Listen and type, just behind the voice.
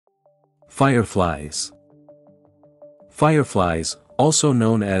Fireflies. Fireflies, also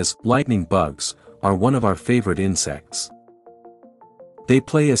known as lightning bugs, are one of our favorite insects. They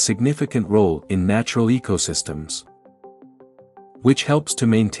play a significant role in natural ecosystems, which helps to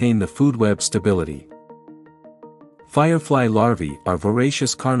maintain the food web stability. Firefly larvae are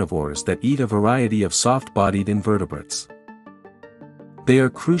voracious carnivores that eat a variety of soft-bodied invertebrates. They are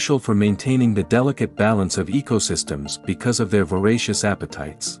crucial for maintaining the delicate balance of ecosystems because of their voracious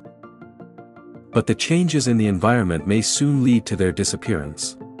appetites. But the changes in the environment may soon lead to their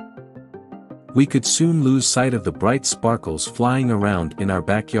disappearance. We could soon lose sight of the bright sparkles flying around in our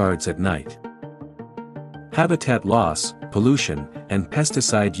backyards at night. Habitat loss, pollution, and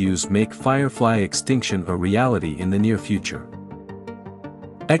pesticide use make firefly extinction a reality in the near future.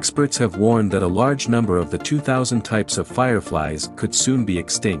 Experts have warned that a large number of the 2,000 types of fireflies could soon be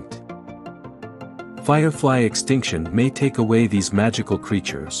extinct. Firefly extinction may take away these magical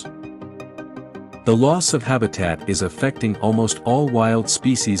creatures. The loss of habitat is affecting almost all wild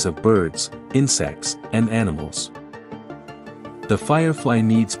species of birds, insects, and animals. The firefly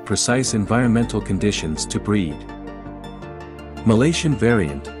needs precise environmental conditions to breed. Malaysian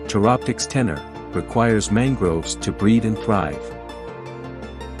variant, Pteroptyx tenor, requires mangroves to breed and thrive.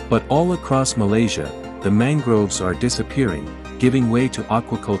 But all across Malaysia, the mangroves are disappearing, giving way to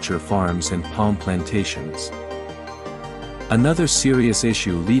aquaculture farms and palm plantations. Another serious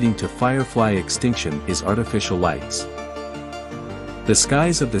issue leading to firefly extinction is artificial lights. The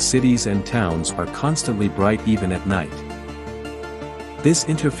skies of the cities and towns are constantly bright even at night. This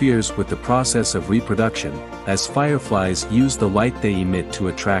interferes with the process of reproduction, as fireflies use the light they emit to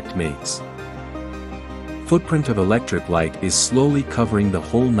attract mates. Footprint of electric light is slowly covering the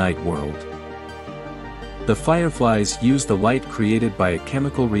whole night world. The fireflies use the light created by a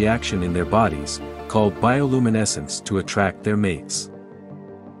chemical reaction in their bodies, called bioluminescence, to attract their mates.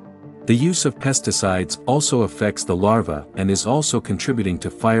 The use of pesticides also affects the larva and is also contributing to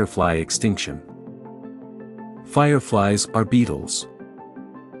firefly extinction. Fireflies are beetles.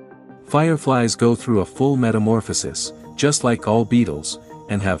 Fireflies go through a full metamorphosis, just like all beetles,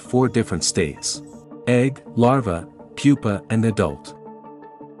 and have 4 different states: egg, larva, pupa, and adult.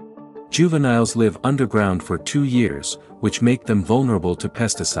 Juveniles live underground for 2 years, which make them vulnerable to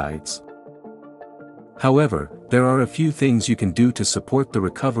pesticides. However, there are a few things you can do to support the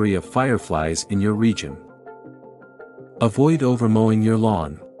recovery of fireflies in your region. Avoid overmowing your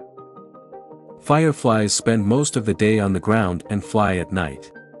lawn. Fireflies spend most of the day on the ground and fly at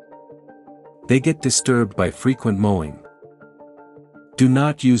night. They get disturbed by frequent mowing. Do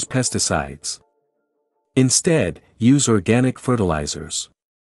not use pesticides. Instead, use organic fertilizers.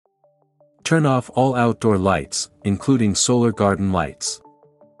 Turn off all outdoor lights, including solar garden lights.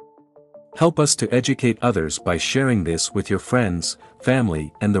 Help us to educate others by sharing this with your friends,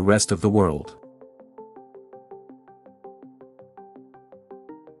 family, and the rest of the world.